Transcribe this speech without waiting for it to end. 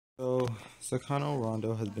So, Sakuno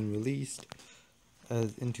Rondo has been released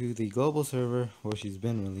as into the global server. Well, she's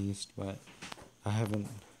been released, but I haven't.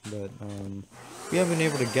 But we haven't been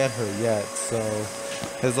able to get her yet. So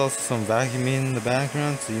there's also some vacuuming in the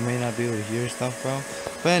background, so you may not be able to hear stuff well.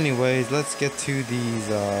 But anyways, let's get to these.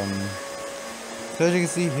 So as you can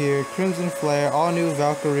see here, Crimson Flare, all new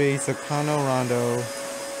Valkyrie, Sakuno Rondo,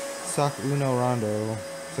 Sakuno Rondo,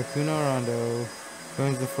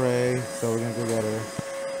 joins the fray. So we're gonna go get her.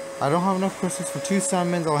 I don't have enough crystals for 2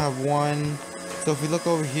 summons. I'll have 1. So if we look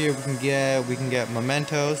over here, we can get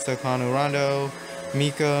Memento, Sakuno Rondo,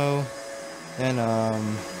 Miko, and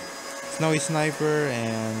Snowy Sniper,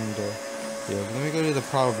 and yeah. Let me go to the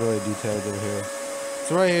probability details over here.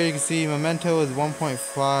 So right here you can see Memento is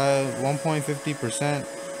 1.50%.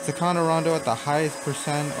 Sakuno Rondo at the highest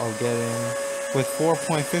percent of getting with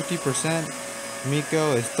 4.50%.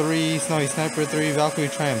 Miko is 3, Snowy Sniper 3, Valkyrie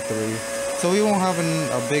Triumph 3. So we won't have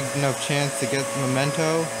a big enough chance to get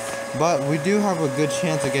Memento, but we do have a good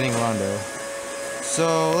chance of getting Rondo.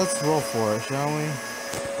 So let's roll for it, shall we?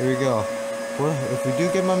 Here we go. Well, if we do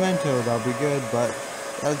get Memento, that'll be good, but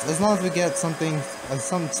as long as we get something,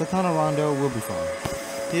 some Sakuno Rondo, we'll be fine.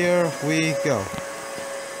 Here we go.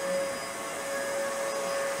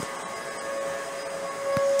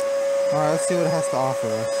 Alright, let's see what it has to offer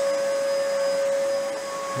us.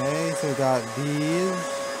 Okay, so we got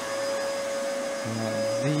these.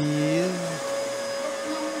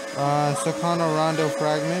 Sakuno Rondo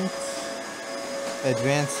Fragments,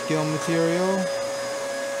 Advanced Skill Material,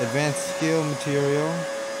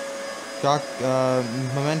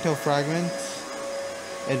 Memento Fragments,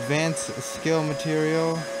 Advanced Skill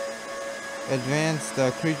Material, Advanced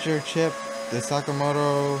Creature Chip, the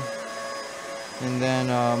Sakamoto, and then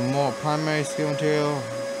more Primary Skill Material,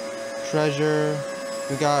 Treasure.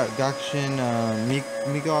 We got Gakushin,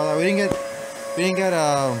 Miko, all that. We didn't get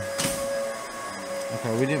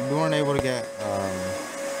okay, we weren't able to get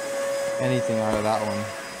anything out of that one.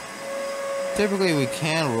 Typically we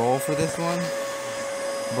can roll for this one,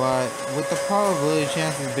 but with the probability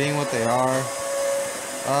chances being what they are,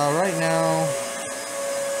 right now,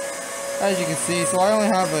 as you can see, so I only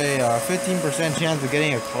have a 15% chance of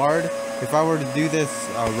getting a card if I were to do this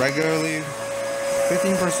regularly.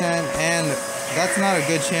 15%, and that's not a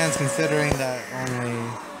good chance considering that only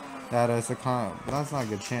that is a that's not a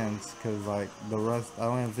good chance, because like the rest I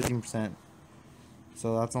only have 15%,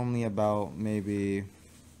 so that's only about maybe,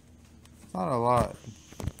 it's not a lot.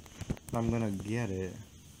 I'm gonna get it,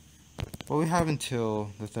 but we have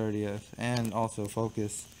until the 30th, and also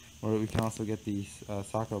focus, where we can also get the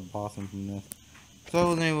Sakura Blossom from this. So I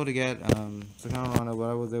wasn't able to get Sakuno Rondo,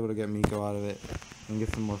 but I was able to get Miko out of it and get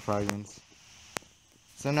some more fragments.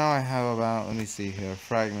 So now I have about, let me see here,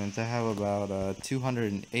 fragments. I have about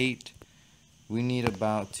 208. We need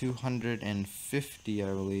about 250, I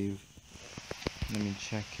believe. Let me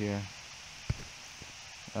check here.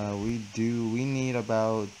 We need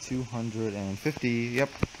about 250, yep,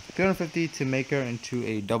 250 to make her into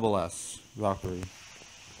a double S Valkyrie.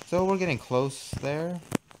 So we're getting close there.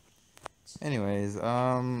 Anyways,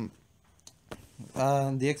 the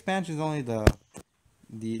expansion is only the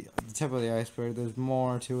tip of the iceberg. There's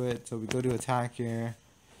more to it. So we go to attack here.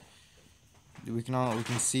 We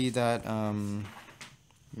can see that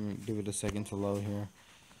give it a second to load here.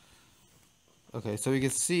 Okay, so we can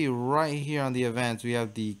see right here on the events we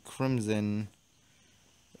have the Crimson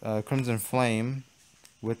Flame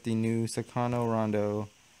with the new Sakuno Rondo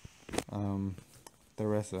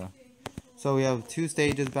Theresa. So we have 2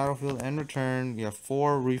 stages, Battlefield and Return. We have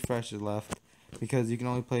 4 refreshes left because you can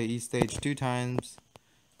only play each stage 2 times.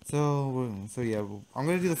 So yeah, I'm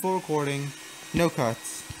gonna do the full recording, no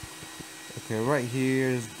cuts. Okay, right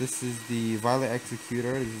here, this is the Violet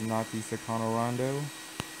Executor. This is not the Sakuno Rondo.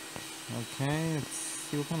 Okay, let's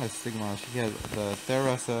see what kind of stigma she has. The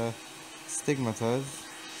Theresa Stigmatas.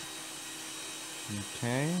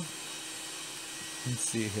 Okay, let's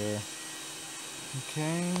see here.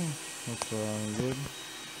 Okay, that's good.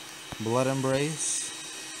 Blood Embrace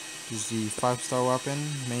is the 5-star weapon,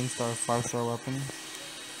 main star 5-star weapon.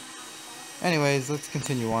 Anyways, let's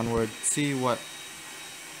continue onward, see what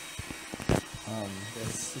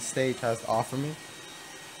this stage has to offer me.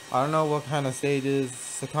 I don't know what kind of stages.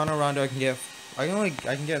 Sakuno Rondo I can get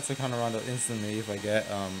Sakuno Rondo instantly if I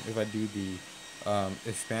do the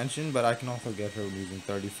expansion, but I can also get her using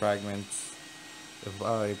 30 fragments. If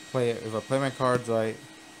I play my cards right,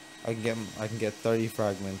 I can get 30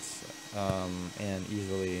 fragments and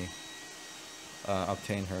easily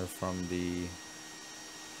obtain her from the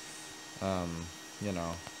you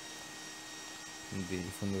know,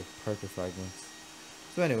 from the perker fragments.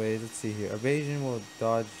 So anyways, let's see here. Evasion will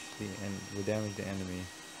dodge will damage the enemy.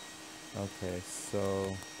 Okay,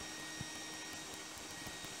 so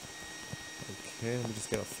okay, let me just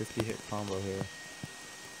get a 50 hit combo here.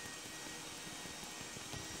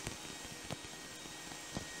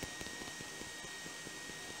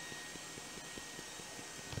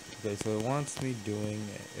 Okay, so it wants me doing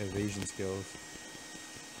evasion skills.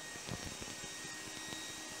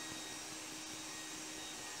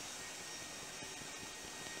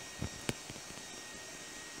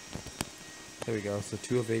 There we go. So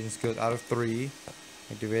 2 evasion skills out of 3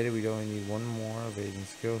 activated. We only need 1 more evasion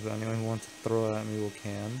skill. So anyone who wants to throw it at me will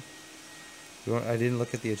can. I didn't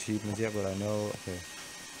look at the achievements yet, but I know. Okay.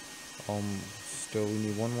 Still we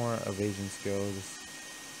need 1 more evasion skill. Just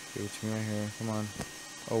give it to me right here. Come on.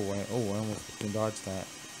 Oh, wait. Oh, I almost didn't dodge that.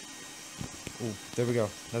 Oh, there we go.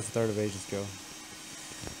 That's the 3rd evasion skill.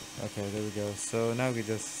 Okay, there we go. So now we can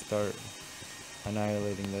just start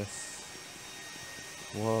annihilating this.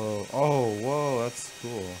 Whoa. Oh, whoa, that's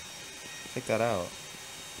cool. Check that out.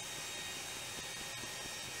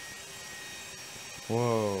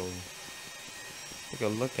 Whoa. Take a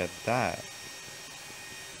look at that.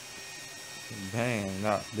 Bang.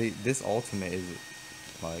 Now, this ultimate is,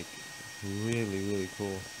 like, really, really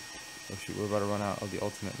cool. Oh, shoot, we're about to run out of the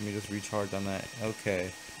ultimate. Let me just recharge on that.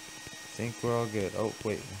 Okay. Think we're all good. Oh,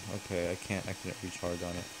 wait. Okay, I can't recharge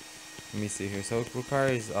on it. Let me see here. So it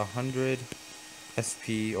requires 100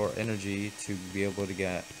 SP or energy to be able to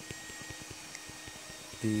get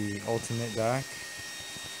the ultimate back,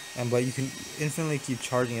 but you can infinitely keep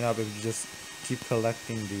charging it up if you just keep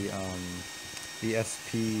collecting the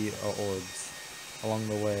SP orbs along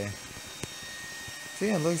the way. So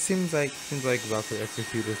yeah, look, seems like Valkyrie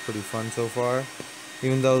Executor is pretty fun so far,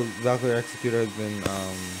 even though Valkyrie Executor has been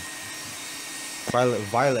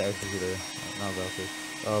Violet Executor, not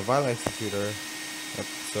Valkyrie, Violet Executor. Yep.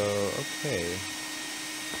 So okay.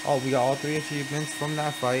 Oh, we got all 3 achievements from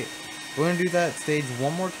that fight. We're gonna do that stage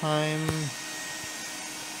 1 more time.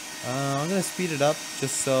 I'm gonna speed it up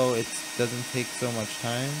just so it doesn't take so much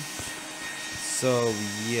time. So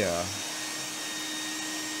yeah.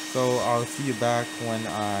 So I'll see you back when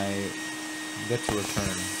I get to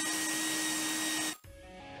return.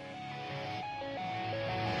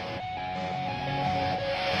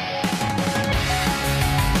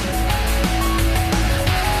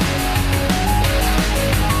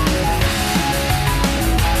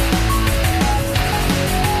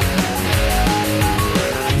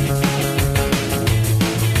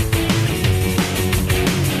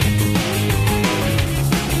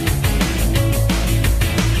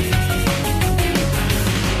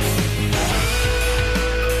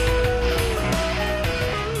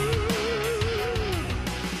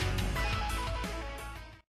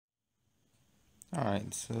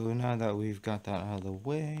 Alright, so now that we've got that out of the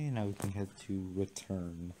way, now we can head to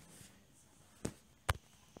return.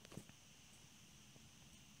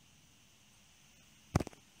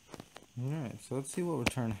 Alright, so let's see what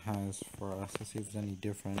return has for us. Let's see if it's any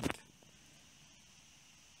different.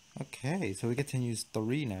 Okay, so we get to use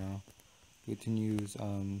 3 now. We get to use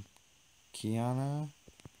Kiana,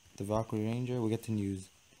 the Valkyrie Ranger. We get to use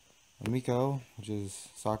Miko, which is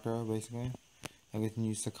Sakura basically. And we can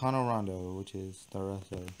use Sakuno Rondo, which is the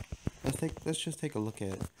rest of. Let's just take a look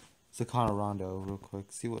at Sakuno Rondo real quick.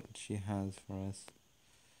 See what she has for us.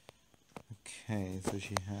 Okay, so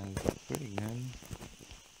she has pretty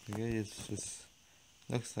good. It's just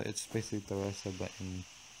looks like it's basically the rest of, but in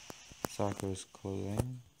Sakura's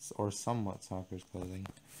clothing, or somewhat Sakura's clothing.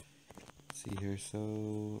 Let's see here.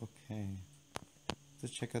 So okay,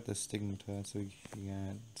 let's check out the stigmata. So we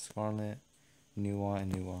got Scarlet, Nuwa,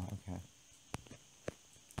 and Nuwa. Okay.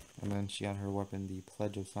 And then she got her weapon, the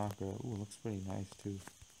Pledge of Sakura. Ooh, looks pretty nice too.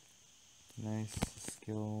 Nice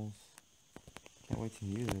skills. Can't wait to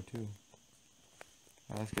use her too.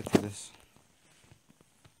 Alright, let's get to this.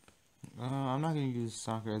 I'm not going to use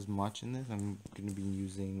Sakura as much in this. I'm going to be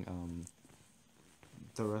using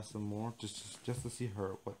the rest of them more. Just to see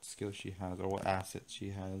her, what skills she has, or what assets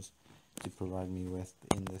she has to provide me with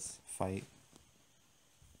in this fight.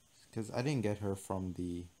 Because I didn't get her from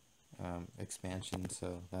the expansion,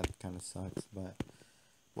 so that kind of sucks, but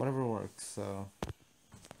whatever works, so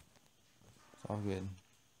it's all good.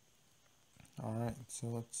 Alright, so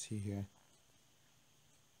let's see here.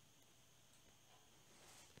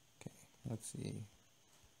 Okay, let's see.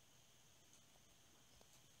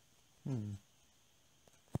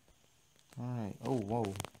 Alright, oh,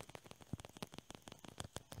 whoa.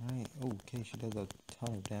 Alright, okay, she does a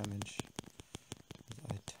ton of damage.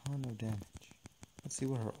 Let's see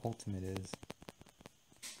what her ultimate is.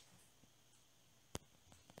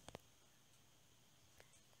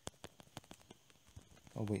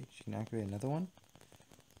 Oh wait, she can activate another one?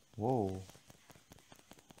 Whoa.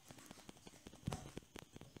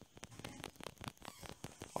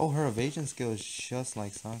 Oh, her evasion skill is just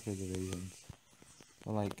like Sakura's evasion.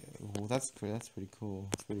 But like, well, that's pretty cool.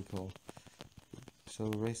 That's pretty cool. So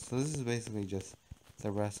this is basically just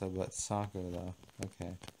Theresa, but Sakura though.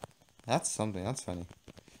 Okay. That's something, that's funny.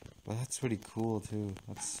 But that's pretty cool too.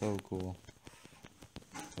 That's so cool.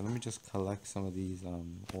 So let me just collect some of these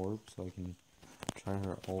orbs so I can try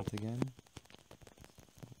her ult again.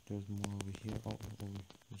 There's more over here. Oh,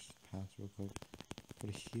 just pass real quick. Go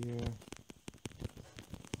to here.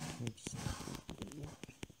 Oops.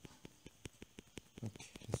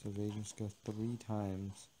 Okay, this evasion skill 3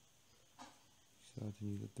 times. So I have to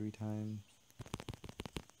use it 3 times.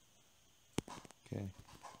 Okay.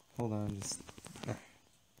 Hold on, just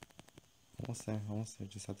almost there, almost there.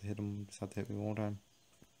 Just have to hit him. Just have to hit me one more time.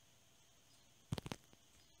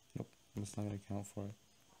 Nope, I'm just not gonna count for it.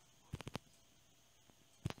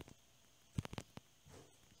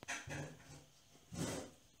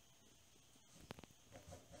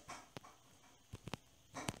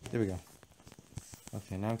 There we go.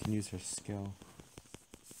 Okay, now we can use her skill.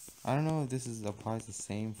 I don't know if this applies the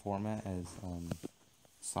same format as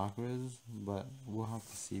Sakura's, but we'll have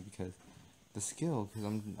to see because the skill. Because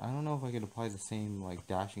I don't know if I could apply the same like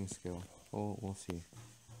dashing skill. We'll see.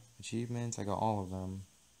 Achievements, I got all of them.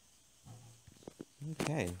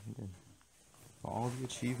 Okay, got all the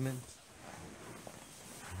achievements.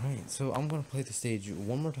 Alright, so I'm gonna play the stage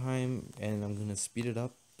one more time, and I'm gonna speed it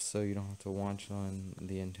up so you don't have to watch on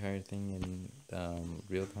the entire thing in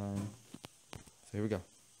real time. So here we go.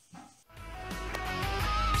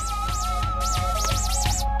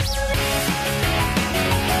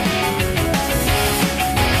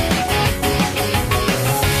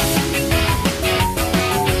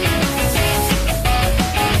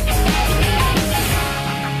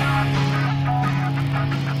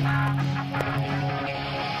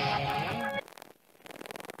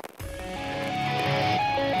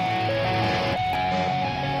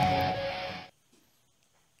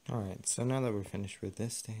 Alright, so now that we're finished with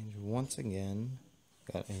this stage, once again,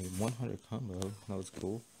 got a 100 combo. That was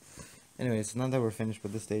cool. Anyways, now that we're finished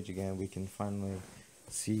with this stage again, we can finally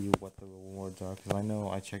see what the rewards are. Because I know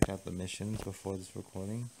I checked out the missions before this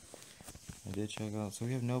recording. I did check out, so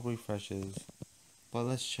we have no refreshes. But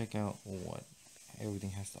let's check out what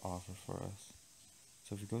everything has to offer for us.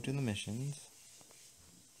 So if we go to the missions,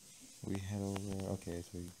 we head over, okay,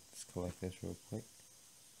 so we just collect this real quick.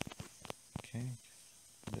 Okay.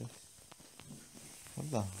 This.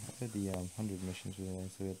 What are the 100 missions really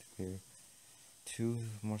like? So we have to clear 2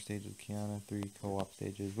 more stages with Kiana, 3 co-op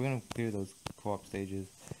stages. We're gonna clear those co-op stages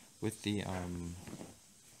with the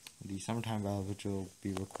summertime battle, which will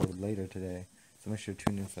be recorded later today. So make sure to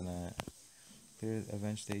tune in for that. Clear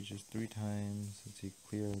event stages 3 times. Let's see,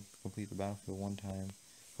 complete the battlefield 1 time.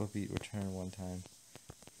 Complete return 1 time.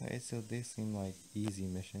 Okay, so they seem like easy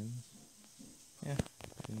missions. Yeah,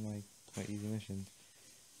 seem like quite easy missions.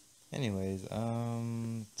 Anyways,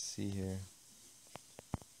 let's see here.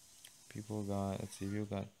 People got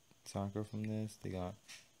Sakura from this. They got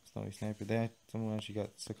Snowy Sniper. Someone actually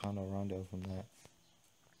got Sakuno Rondo from that.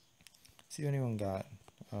 See if anyone got,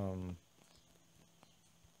 I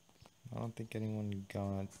don't think anyone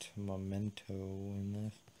got Memento in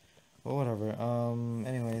this. But whatever.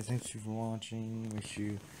 Anyways, thanks you for watching. Wish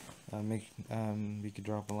you, you could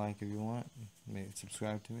drop a like if you want. Maybe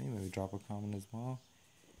subscribe to me. Maybe drop a comment as well.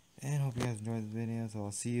 And hope you guys enjoyed this video. So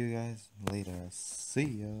I'll see you guys later.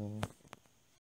 See ya.